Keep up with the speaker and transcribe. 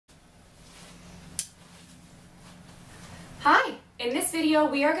In this video,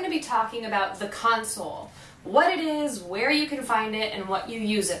 we are going to be talking about the console, what it is, where you can find it, and what you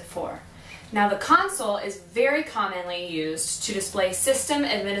use it for. Now, the console is very commonly used to display system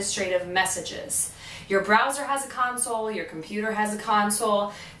administrative messages. Your browser has a console, your computer has a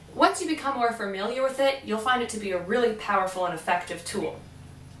console. Once you become more familiar with it, you'll find it to be a really powerful and effective tool.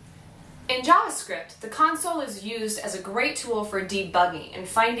 In JavaScript, the console is used as a great tool for debugging and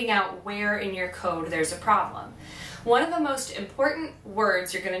finding out where in your code there's a problem. One of the most important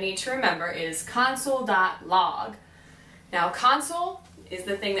words you're going to need to remember is console.log. Now, console is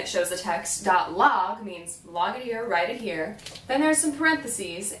the thing that shows the text. .log means log it here, write it here. Then there's some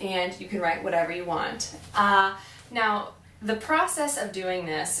parentheses, and you can write whatever you want. Now, the process of doing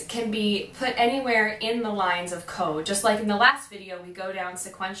this can be put anywhere in the lines of code. Just like in the last video, we go down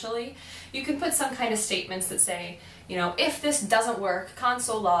sequentially. You can put some kind of statements that say, you know, if this doesn't work,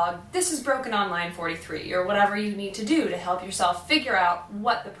 console log, this is broken on line 43, or whatever you need to do to help yourself figure out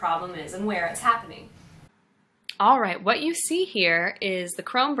what the problem is and where it's happening. Alright, what you see here is the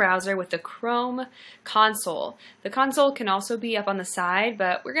Chrome browser with the Chrome console. The console can also be up on the side,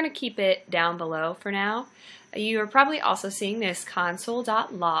 but we're going to keep it down below for now. You are probably also seeing this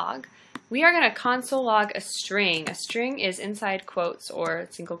console.log. We are going to console log a string. A string is inside quotes or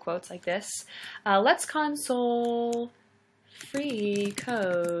single quotes like this. Let's console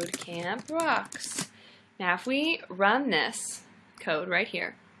freeCodeCamp rocks. Now if we run this code right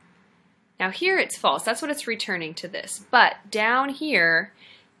here, now here it's false. That's what it's returning to this. But down here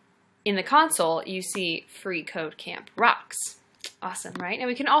in the console you see freeCodeCamp rocks. Awesome, right? Now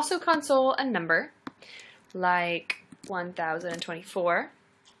we can also console a number like 1024,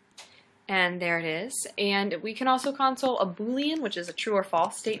 and there it is. And we can also console a boolean, which is a true or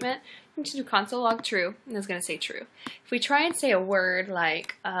false statement. We can do console log true, and it's going to say true. If we try and say a word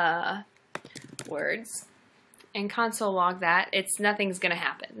like words and console log that, nothing's going to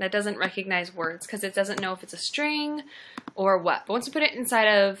happen. That doesn't recognize words because it doesn't know if it's a string or what. But once we put it inside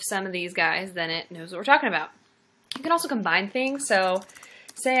of some of these guys, then it knows what we're talking about. You can also combine things. So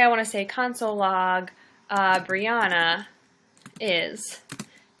say I want to say console log Brianna is,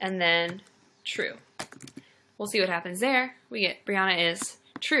 and then true. We'll see what happens there. We get Brianna is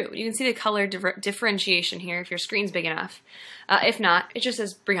true. You can see the color differentiation here if your screen's big enough. If not, it just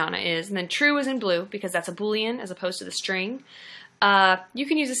says Brianna is, and then true is in blue because that's a boolean as opposed to the string. You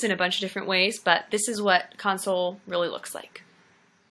can use this in a bunch of different ways, but this is what console really looks like.